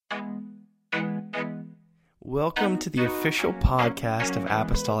Welcome to the official podcast of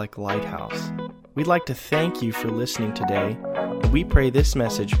Apostolic Lighthouse. We'd like to thank you for listening today, and we pray this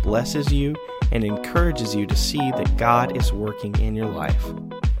message blesses you and encourages you to see that God is working in your life.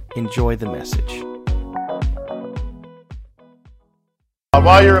 Enjoy the message.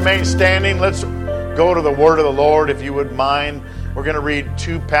 While you remain standing, let's go to the Word of the Lord, if you would mind. We're going to read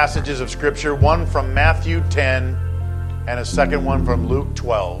two passages of Scripture, one from Matthew 10 and a second one from Luke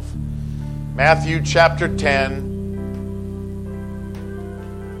 12. Matthew chapter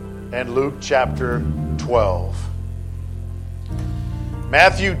 10 and Luke chapter 12.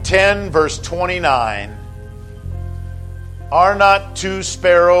 Matthew 10 verse 29. Are not two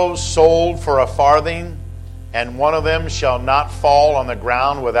sparrows sold for a farthing, and one of them shall not fall on the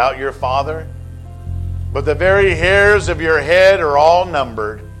ground without your Father? But the very hairs of your head are all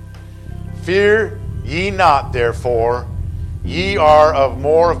numbered. Fear ye not, therefore, ye are of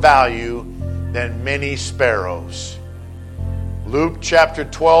more value than many sparrows. Luke chapter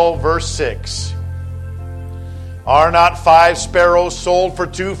 12 verse 6. Are not 5 sparrows sold for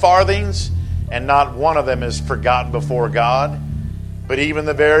 2 farthings, and not one of them is forgotten before God? But even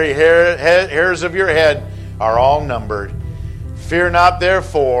the very hairs of your head are all numbered. Fear not,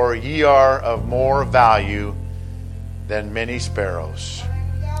 therefore, ye are of more value than many sparrows.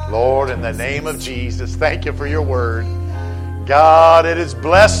 Lord, in the name of Jesus, thank you for your word. God, it is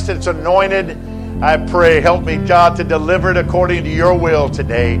blessed, it's anointed. I pray, help me, God, to deliver it according to your will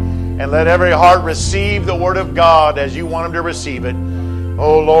today. And let every heart receive the word of God as you want them to receive it.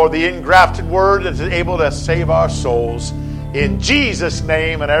 Oh, Lord, the engrafted word that is able to save our souls. In Jesus'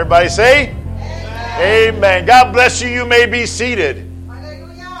 name, and everybody say, Amen. Amen. God bless you. You may be seated.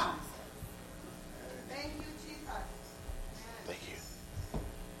 Hallelujah. Thank you, Jesus. Thank you.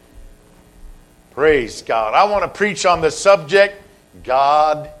 Praise God. I want to preach on the subject,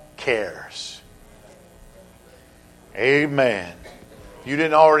 God cares. Amen. If you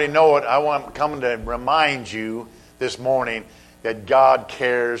didn't already know it, I want to come to remind you this morning that God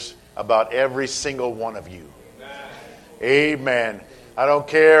cares about every single one of you. Amen. I don't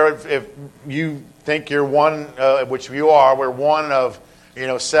care if you think you're one, which you are, we're one of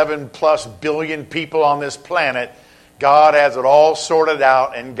 7+ billion people on this planet. God has it all sorted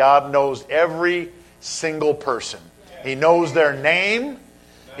out, and God knows every single person. He knows their name.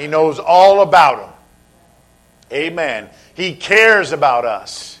 He knows all about them. Amen. He cares about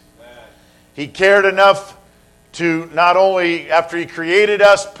us. He cared enough to not only, after He created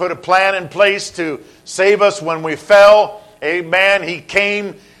us, put a plan in place to save us when we fell. Amen. He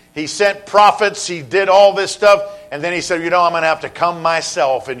came, He sent prophets, He did all this stuff, and then He said, I'm going to have to come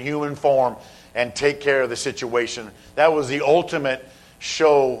myself in human form and take care of the situation. That was the ultimate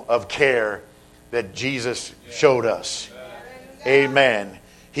show of care that Jesus showed us. Amen.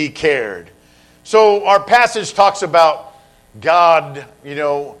 He cared. So our passage talks about God,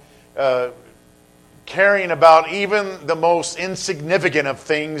 caring about even the most insignificant of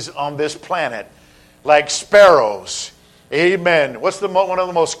things on this planet, like sparrows. Amen. What's one of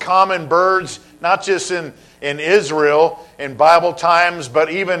the most common birds, not just in Israel in Bible times, but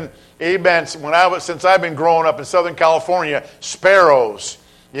even, amen, since I've been growing up in Southern California, sparrows,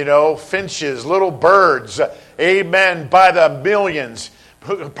 finches, little birds, amen, by the millions,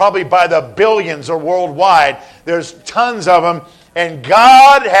 probably by the billions or worldwide. There's tons of them, and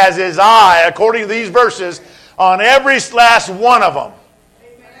God has His eye, according to these verses, on every last one of them.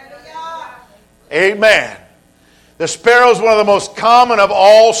 Amen. The sparrow is one of the most common of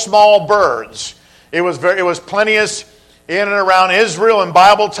all small birds. It was plenteous in and around Israel in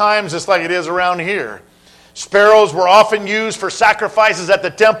Bible times, just like it is around here. Sparrows were often used for sacrifices at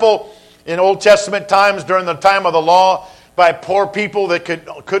the temple in Old Testament times during the time of the law by poor people that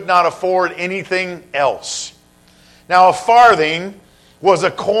could not afford anything else. Now, a farthing was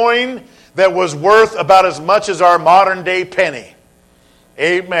a coin that was worth about as much as our modern day penny.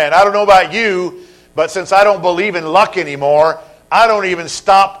 Amen. I don't know about you, but since I don't believe in luck anymore, I don't even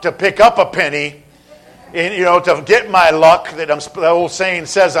stop to pick up a penny, to get my luck that the old saying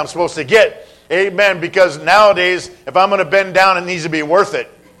says I'm supposed to get. Amen. Because nowadays, if I'm going to bend down, it needs to be worth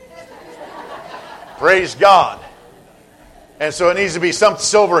it. Praise God. And so it needs to be some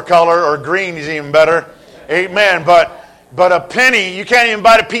silver color, or green is even better. Amen. But a penny, you can't even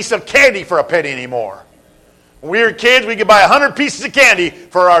buy a piece of candy for a penny anymore. When we were kids, we could buy 100 pieces of candy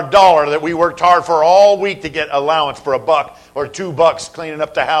for our $1 that we worked hard for all week to get allowance for $1 or $2 cleaning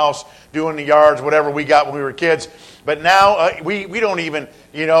up the house, doing the yards, whatever we got when we were kids. But now we don't even,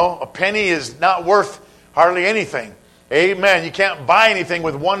 a penny is not worth hardly anything. Amen. You can't buy anything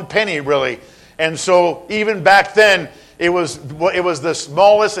with 1 penny really. And so even back then, it was the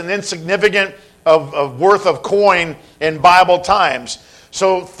smallest and insignificant of worth of coin in Bible times.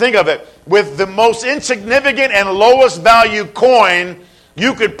 So think of it. With the most insignificant and lowest value coin,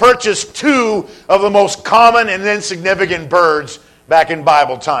 you could purchase 2 of the most common and insignificant birds back in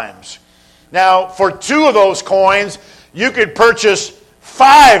Bible times. Now, for 2 of those coins, you could purchase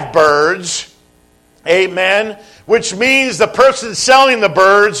 5 birds. Amen. Which means the person selling the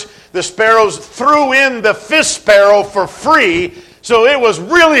birds, the sparrows, threw in the 5th sparrow for free, so it was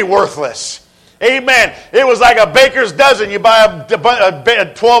really worthless. Amen. It was like a baker's dozen. You buy 12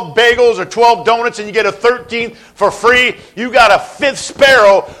 bagels or 12 donuts and you get a 13th for free. You got a 5th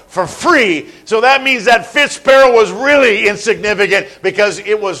sparrow for free. So that means that 5th sparrow was really insignificant because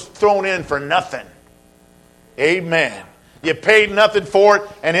it was thrown in for nothing. Amen. You paid nothing for it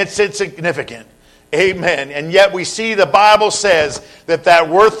and it's insignificant. Amen. And yet we see the Bible says that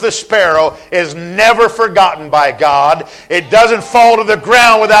worthless sparrow is never forgotten by God. It doesn't fall to the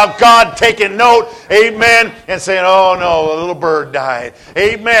ground without God taking note. Amen. And saying, oh no, a little bird died.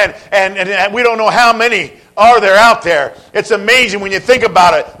 Amen. And we don't know how many are there out there. It's amazing when you think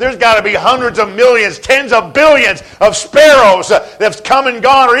about it. There's got to be hundreds of millions, tens of billions of sparrows that's come and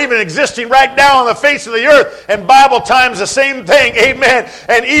gone or even existing right now on the face of the earth. And Bible times the same thing. Amen.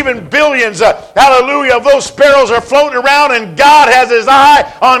 And even billions, hallelujah, of those sparrows are floating around and God has his eye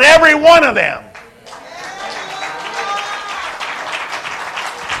on every one of them.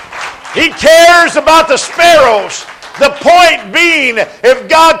 He cares about the sparrows. The point being, if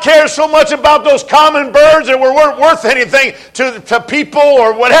God cares so much about those common birds that weren't worth anything to people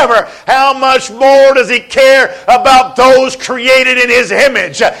or whatever, how much more does he care about those created in his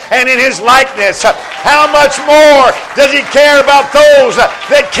image and in his likeness? How much more does he care about those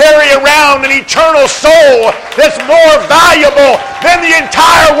that carry around an eternal soul that's more valuable than the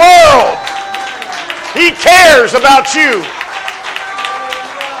entire world? He cares about you.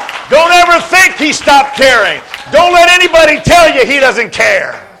 Don't ever think he stopped caring. Don't let anybody tell you he doesn't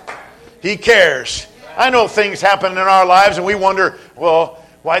care. He cares. I know things happen in our lives and we wonder, well,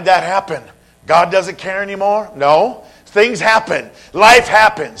 why'd that happen? God doesn't care anymore? No. Things happen. Life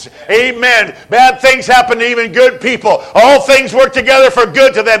happens. Amen. Bad things happen to even good people. All things work together for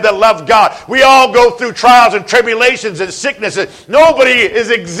good to them that love God. We all go through trials and tribulations and sicknesses. Nobody is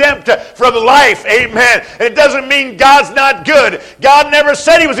exempt from life. Amen. It doesn't mean God's not good. God never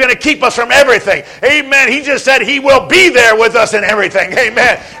said he was going to keep us from everything. Amen. He just said he will be there with us in everything.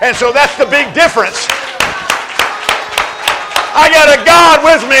 Amen. And so that's the big difference. I got a God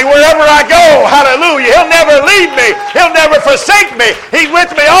with me wherever I go. Hallelujah. He'll never leave me. He'll never forsake me. He's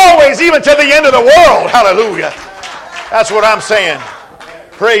with me always, even to the end of the world. Hallelujah. That's what I'm saying.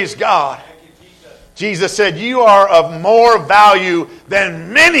 Praise God. Jesus said, you are of more value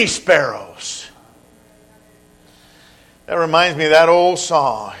than many sparrows. That reminds me of that old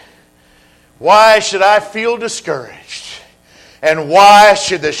song. Why should I feel discouraged? And why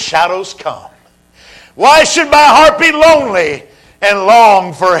should the shadows come? Why should my heart be lonely and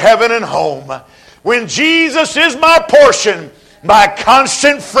long for heaven and home? When Jesus is my portion, my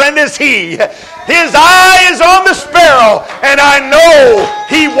constant friend is he. His eye is on the sparrow, and I know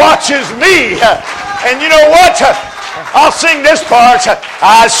he watches me. And you know what? I'll sing this part.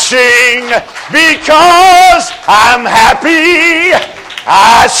 I sing because I'm happy.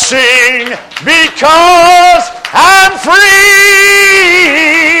 I sing because I'm free.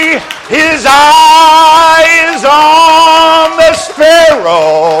 His eye is on the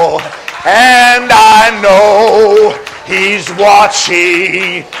sparrow, and I know he's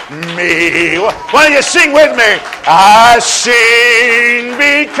watching me. Why don't you sing with me? I sing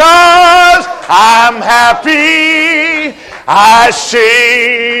because I'm happy. I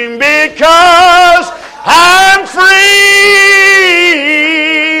sing because I'm free.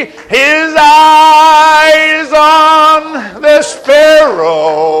 His eyes on the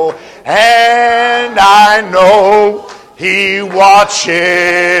sparrow, and I know he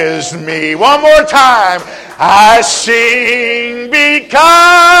watches me. One more time. I sing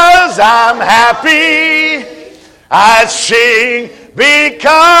because I'm happy. I sing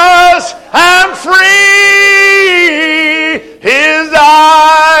because I'm free. His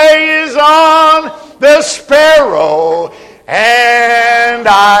eye is on the sparrow, and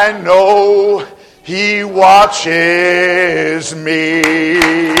I know he watches me.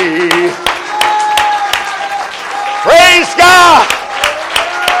 Praise God.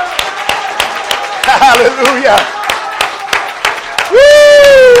 Hallelujah.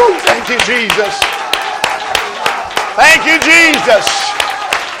 Woo! Thank you, Jesus. Thank you, Jesus.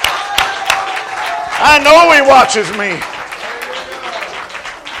 I know he watches me.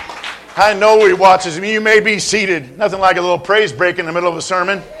 I know he watches me. You may be seated. Nothing like a little praise break in the middle of a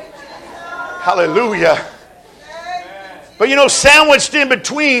sermon. Hallelujah. But you know, sandwiched in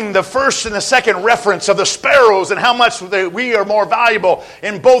between the first and the second reference of the sparrows and how much we are more valuable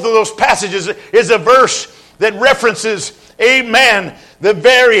in both of those passages is a verse that references, amen, the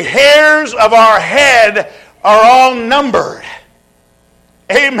very hairs of our head are all numbered.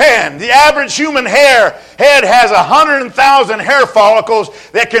 Amen. The average human head has 100,000 hair follicles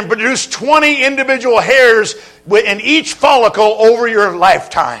that can produce 20 individual hairs in each follicle over your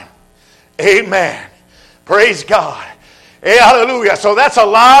lifetime. Amen. Praise God. Hey, hallelujah. So that's a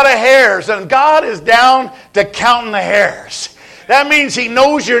lot of hairs, and God is down to counting the hairs. That means He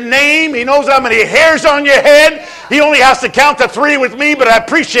knows your name. He knows how many hairs on your head. He only has to count to 3 with me, but I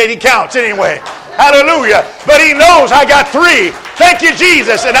appreciate He counts anyway. Hallelujah. But He knows I got 3. Thank you,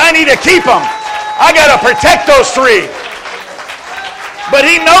 Jesus, and I need to keep them. I got to protect those 3. But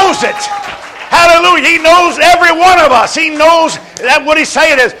He knows it. Hallelujah. He knows every one of us. He knows that what He's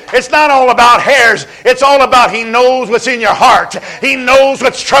saying is, it's not all about hairs. It's all about He knows what's in your heart. He knows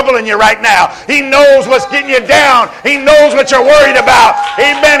what's troubling you right now. He knows what's getting you down. He knows what you're worried about.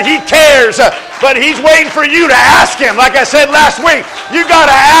 Amen. He cares. But He's waiting for you to ask Him. Like I said last week, you got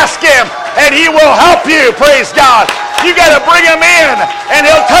to ask Him and He will help you. Praise God. You got to bring Him in and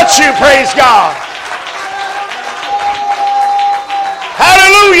He'll touch you. Praise God.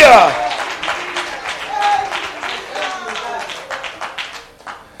 Hallelujah.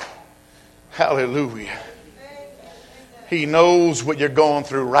 Hallelujah. He knows what you're going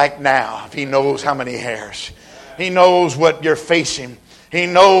through right now. He knows how many hairs. He knows what you're facing. He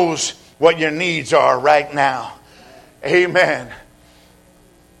knows what your needs are right now. Amen.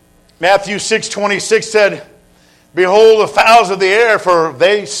 Matthew 6:26 said, "Behold the fowls of the air, for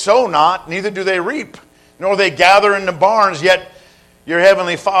they sow not, neither do they reap, nor they gather in the barns, yet your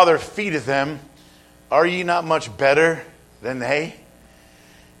heavenly Father feedeth them. Are ye not much better than they?"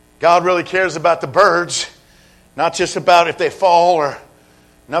 God really cares about the birds, not just about if they fall or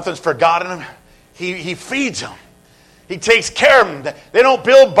nothing's forgotten them. He feeds them. He takes care of them. They don't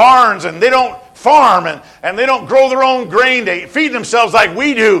build barns and they don't farm and they don't grow their own grain. They feed themselves like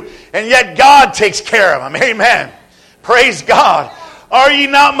we do, and yet God takes care of them. Amen. Praise God. Are ye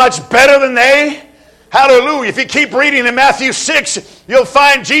not much better than they? Hallelujah. If you keep reading in Matthew 6, you'll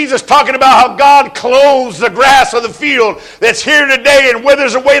find Jesus talking about how God clothes the grass of the field that's here today and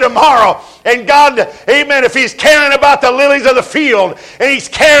withers away tomorrow. And God, amen, if He's caring about the lilies of the field, and He's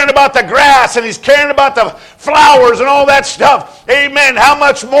caring about the grass, and He's caring about the flowers and all that stuff, amen, how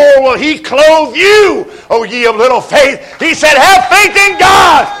much more will He clothe you, O ye of little faith? He said, have faith in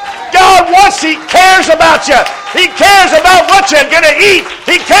God. God He cares about you. He cares about what you're going to eat.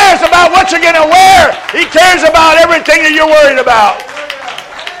 He cares about what you're going to wear. He cares about everything that you're worried about.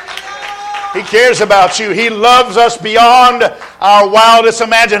 He cares about you. He loves us beyond our wildest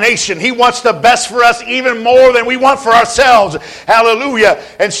imagination. He wants the best for us even more than we want for ourselves. Hallelujah.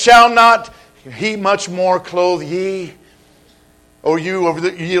 And shall not He much more clothe ye, O you of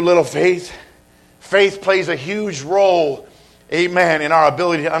ye little faith? Faith plays a huge role, amen, in our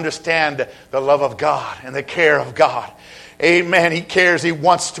ability to understand the love of God and the care of God. Amen. He cares. He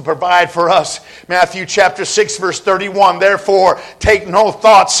wants to provide for us. Matthew chapter 6 verse 31. Therefore, take no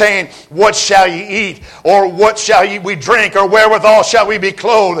thought saying, what shall ye eat? Or what shall we drink? Or wherewithal shall we be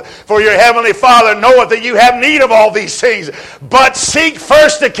clothed? For your heavenly Father knoweth that you have need of all these things. But seek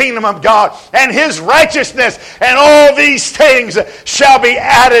first the kingdom of God and His righteousness, and all these things shall be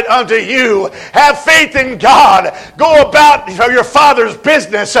added unto you. Have faith in God. Go about your Father's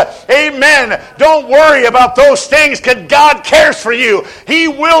business. Amen. Don't worry about those things, because God cares for you. He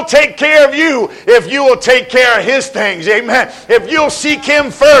will take care of you if you will take care of His things. Amen. If you'll seek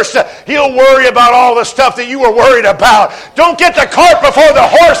Him first, He'll worry about all the stuff that you were worried about. Don't get the cart before the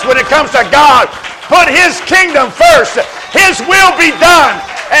horse when it comes to God. Put His kingdom first. His will be done,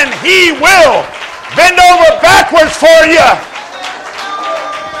 and He will bend over backwards for you,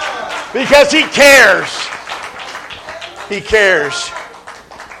 because He cares. He cares.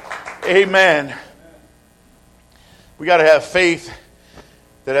 Amen. We got to have faith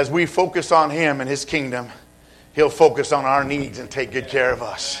that as we focus on Him and His kingdom, He'll focus on our needs and take good care of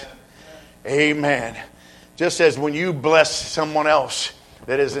us. Amen. Just as when you bless someone else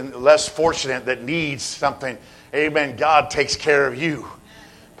that is less fortunate, that needs something, amen, God takes care of you.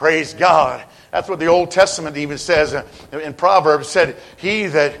 Praise God. That's what the Old Testament even says in Proverbs, said, he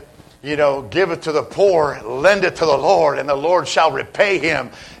that Give it to the poor, lend it to the Lord, and the Lord shall repay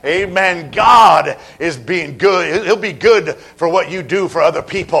him. Amen. God is being good. He'll be good for what you do for other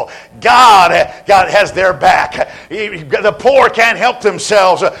people. God has their back. The poor can't help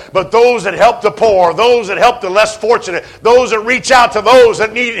themselves, but those that help the poor, those that help the less fortunate, those that reach out to those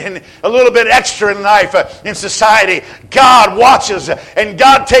that need a little bit extra in life, in society, God watches and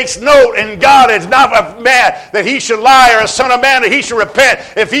God takes note, and God is not a man that he should lie, or a son of man that he should repent.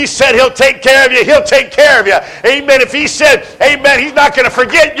 If he said he'll take care of you, he'll take care of you. Amen. If he said, amen, he's not going to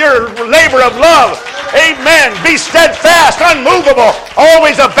forget your labor of love. Amen. Be steadfast, unmovable,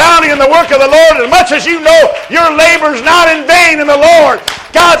 always abounding in the work of the Lord, as much as you know your labor's not in vain in the Lord.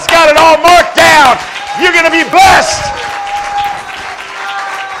 God's got it all marked down. You're going to be blessed.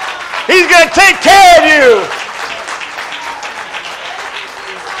 He's going to take care of you.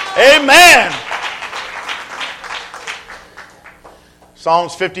 Amen.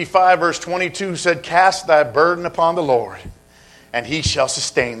 Psalms 55 verse 22 said, cast thy burden upon the Lord, and he shall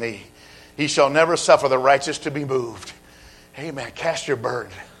sustain thee. He shall never suffer the righteous to be moved. Amen. Cast your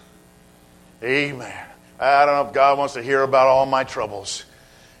burden. Amen. I don't know if God wants to hear about all my troubles.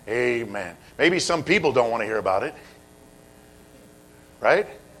 Amen. Maybe some people don't want to hear about it. Right?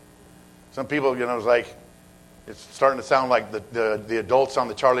 Some people, it's like, it's starting to sound like the adults on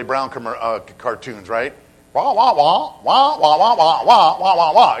the Charlie Brown cartoons, right? Wah, wah, wah, wah, wah, wah, wah, wah, wah,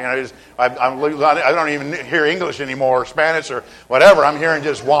 wah, wah. I don't even hear English anymore, or Spanish, or whatever. I'm hearing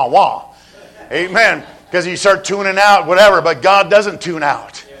just wah, wah. Amen. Because you start tuning out, whatever, but God doesn't tune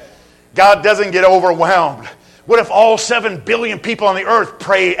out. God doesn't get overwhelmed. What if all 7 billion people on the earth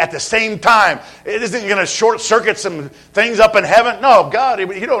pray at the same time? It isn't going to short circuit some things up in heaven? No, God,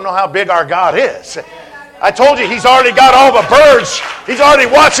 you don't know how big our God is. I told you, he's already got all the birds. He's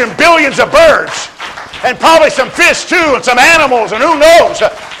already watching billions of birds. And probably some fish too, and some animals, and who knows.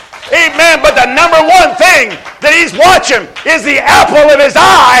 Amen. But the number one thing that he's watching is the apple of his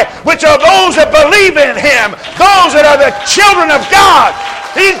eye, which are those that believe in him, those that are the children of God.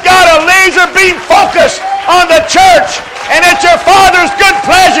 He's got a laser beam focus on the church, and it's your Father's good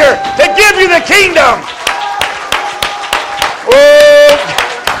pleasure to give you the kingdom. Oh,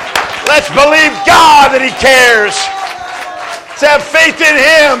 let's believe God that he cares. Let's have faith in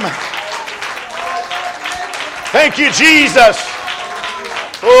him. Thank you, Jesus.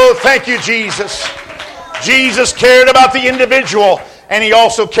 Oh, thank you, Jesus. Jesus cared about the individual, and he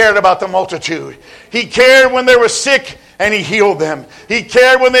also cared about the multitude. He cared when they were sick, and he healed them. He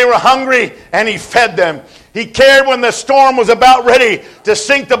cared when they were hungry, and he fed them. He cared when the storm was about ready to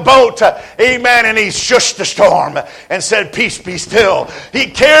sink the boat. Amen. And he shushed the storm and said, peace, be still. He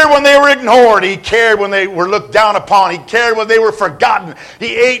cared when they were ignored. He cared when they were looked down upon. He cared when they were forgotten.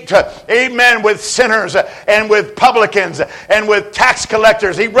 He ate, amen, with sinners and with publicans and with tax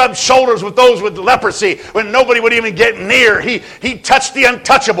collectors. He rubbed shoulders with those with leprosy when nobody would even get near. He touched the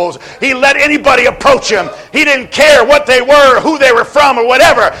untouchables. He let anybody approach him. He didn't care what they were, who they were from, or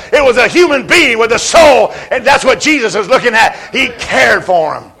whatever. It was a human being with a soul. And that's what Jesus was looking at. He cared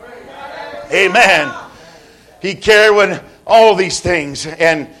for him. Amen. He cared when all these things,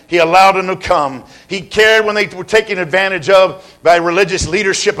 and he allowed them to come. He cared when they were taken advantage of by religious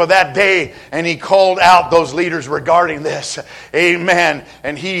leadership of that day, and he called out those leaders regarding this. Amen.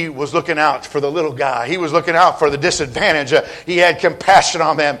 And he was looking out for the little guy. He was looking out for the disadvantaged. He had compassion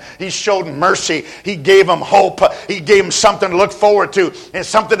on them. He showed mercy. He gave them hope. He gave them something to look forward to and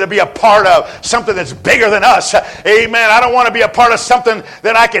something to be a part of, something that's bigger than us. Amen. I don't want to be a part of something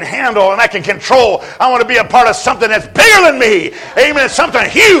that I can handle and I can control. I want to be a part of something that's bigger than me. Amen. Something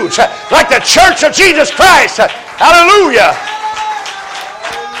huge, like the church of Jesus Christ. Hallelujah.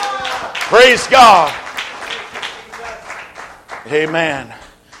 Praise God. Amen.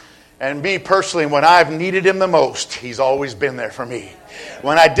 And me personally, when I've needed him the most, he's always been there for me.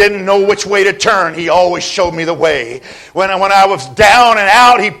 When I didn't know which way to turn, he always showed me the way. When I was down and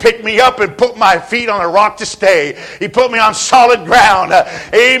out, he picked me up and put my feet on a rock to stay. He put me on solid ground.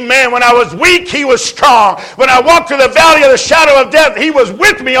 Amen. When I was weak, he was strong. When I walked through the valley of the shadow of death, he was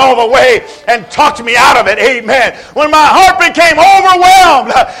with me all the way and talked me out of it. Amen. When my heart became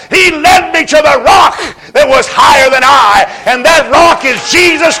overwhelmed, he led me to the rock that was higher than I. And that rock is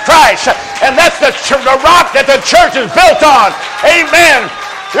Jesus Christ. And that's the rock that the church is built on. Amen.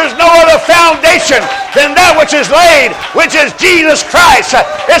 There's no other foundation than that which is laid, which is Jesus Christ.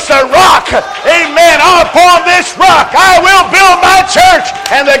 It's the rock. Amen. Upon this rock I will build my church,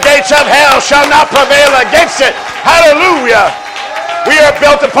 and the gates of hell shall not prevail against it. Hallelujah. We are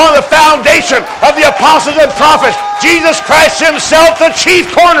built upon the foundation of the apostles and prophets. Jesus Christ himself, the chief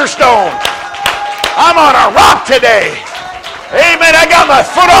cornerstone. I'm on a rock today. Amen. I got my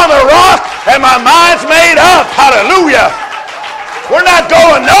foot on the rock and my mind's made up. Hallelujah. We're not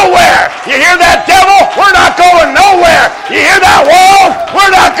going nowhere. You hear that, devil? We're not going nowhere. You hear that wall?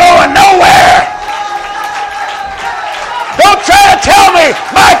 We're not going nowhere. Don't try to tell me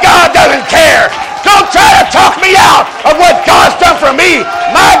my God doesn't care. Don't try to talk me out of what God's done for me.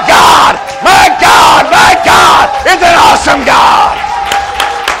 My God, my God, my God is an awesome God.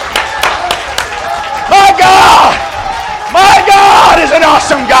 My God is an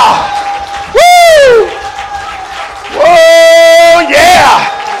awesome God. Woo! Whoa,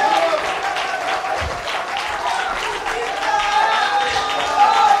 yeah.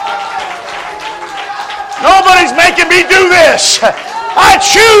 Nobody's making me do this. I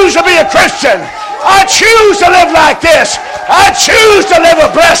choose to be a Christian. I choose to live like this. I choose to live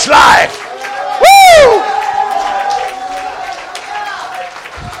a blessed life. Woo!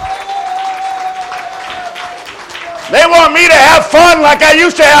 They want me to have fun like I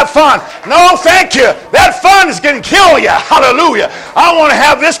used to have fun. No, thank you. That fun is going to kill you. Hallelujah. I want to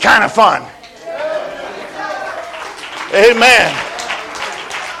have this kind of fun. Amen.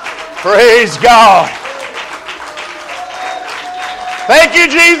 Praise God. Thank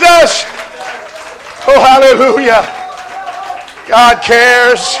you, Jesus. Oh, hallelujah. God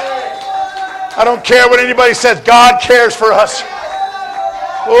cares. I don't care what anybody says. God cares for us.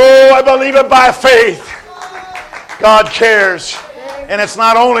 Oh, I believe it by faith. God cares. And it's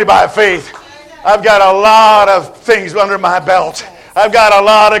not only by faith. I've got a lot of things under my belt. I've got a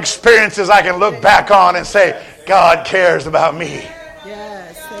lot of experiences I can look back on and say, God cares about me.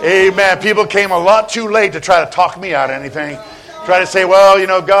 Yes. Amen. People came a lot too late to try to talk me out of anything. Try to say, well, you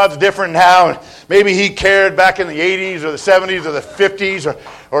know, God's different now. Maybe he cared back in the 80s or the 70s or the 50s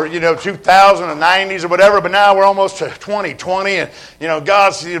or you know, 2000 or 90s or whatever. But now we're almost to 2020. And, you know,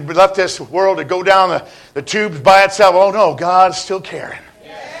 God's left this world to go down the tubes by itself. Oh, no, God's still caring.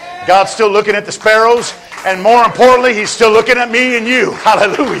 God's still looking at the sparrows. And more importantly, he's still looking at me and you.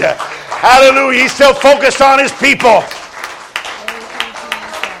 Hallelujah. Hallelujah. He's still focused on his people.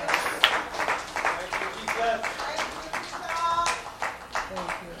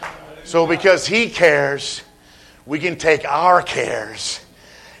 So because he cares, we can take our cares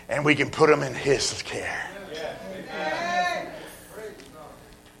and we can put them in his care.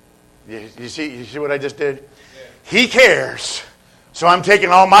 You see what I just did? He cares, so I'm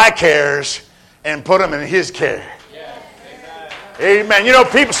taking all my cares and put them in his care. Amen. You know,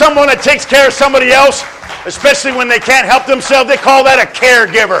 someone that takes care of somebody else, especially when they can't help themselves, they call that a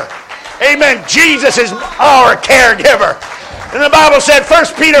caregiver. Amen. Jesus is our caregiver. And the Bible said,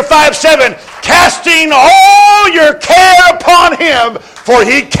 1 Peter 5:7, casting all your care upon him, for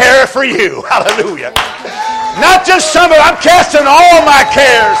he careth for you. Hallelujah. Not just some of it. I'm casting all my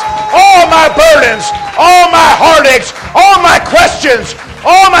cares, all my burdens, all my heartaches, all my questions,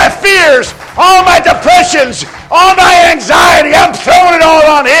 all my fears, all my depressions, all my anxiety. I'm throwing it all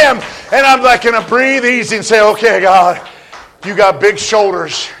on him. And I'm like going to breathe easy and say, okay, God, you got big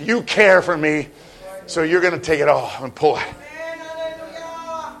shoulders. You care for me. So you're going to take it all and pull it.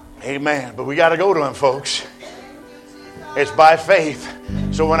 Amen. But we got to go to him, folks. It's by faith.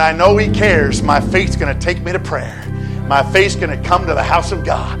 So when I know he cares, my faith's going to take me to prayer. My faith's going to come to the house of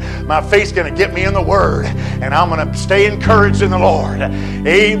God. My faith's going to get me in the Word. And I'm going to stay encouraged in the Lord.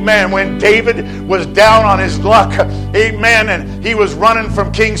 Amen. When David was down on his luck, amen, and he was running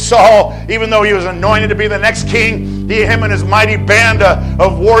from King Saul, even though he was anointed to be the next king, him and his mighty band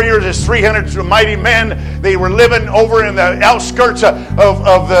of warriors, his 300 mighty men, they were living over in the outskirts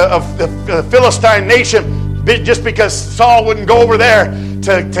of the Philistine nation just because Saul wouldn't go over there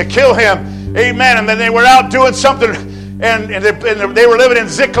to kill him. Amen. And then they were out doing something. And they were living in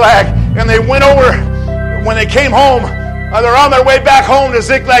Ziklag, and they went over. When they came home, they're on their way back home to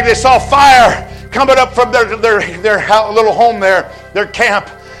Ziklag. They saw fire coming up from their little home there, their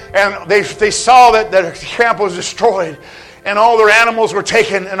camp, and they saw that their camp was destroyed, and all their animals were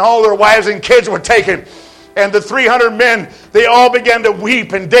taken, and all their wives and kids were taken. And the 300 men, they all began to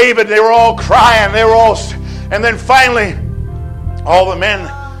weep, and David, they were all crying. And then finally, all the men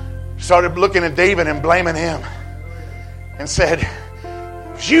started looking at David and blaming him. And said, it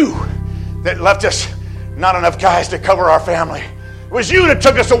was you that left us not enough guys to cover our family. It was you that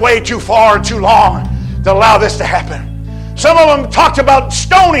took us away too far, too long to allow this to happen. Some of them talked about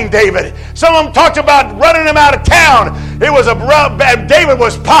stoning David. Some of them talked about running him out of town. David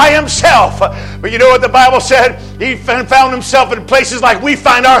was by himself. But you know what the Bible said? He found himself in places like we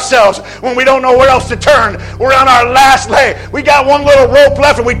find ourselves when we don't know where else to turn. We're on our last leg. We got one little rope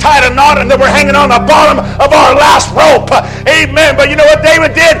left and we tied a knot and then we're hanging on the bottom of our last rope. Amen. But you know what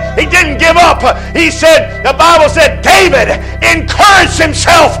David did? He didn't give up. He said, the Bible said, David encouraged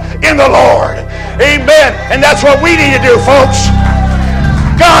himself in the Lord. Amen. And that's what we need to do, folks.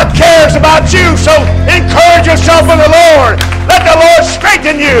 God cares about you, so encourage yourself in the Lord. Let the Lord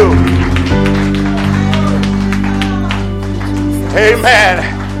strengthen you. Amen.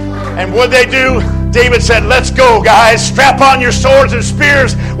 And what they do? David said, let's go, guys. Strap on your swords and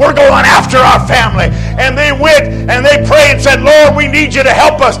spears. We're going after our family. And they went and they prayed and said, Lord, we need you to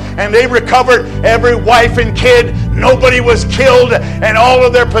help us. And they recovered every wife and kid. Nobody was killed, and all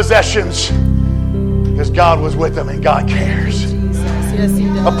of their possessions. Because God was with them and God cares.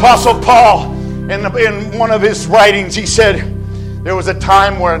 Apostle Paul, in one of his writings, he said, there was a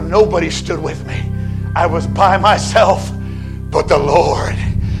time where nobody stood with me. I was by myself, but the Lord,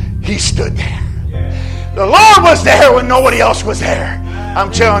 He stood there. The Lord was there when nobody else was there.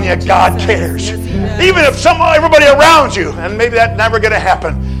 I'm telling you, God cares. Even if everybody around you, and maybe that's never going to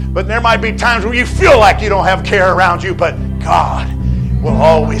happen, but there might be times where you feel like you don't have care around you, but God will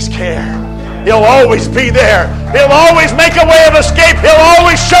always care. He'll always be there. He'll always make a way of escape. He'll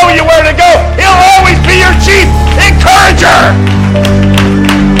always show you where to go. He'll always be your chief encourager.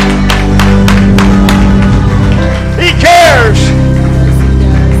 He cares.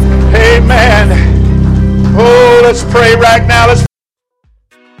 Amen. Oh, let's pray right now.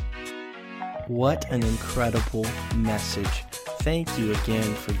 What an incredible message. Thank you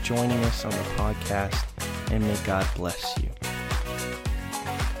again for joining us on the podcast, and may God bless you.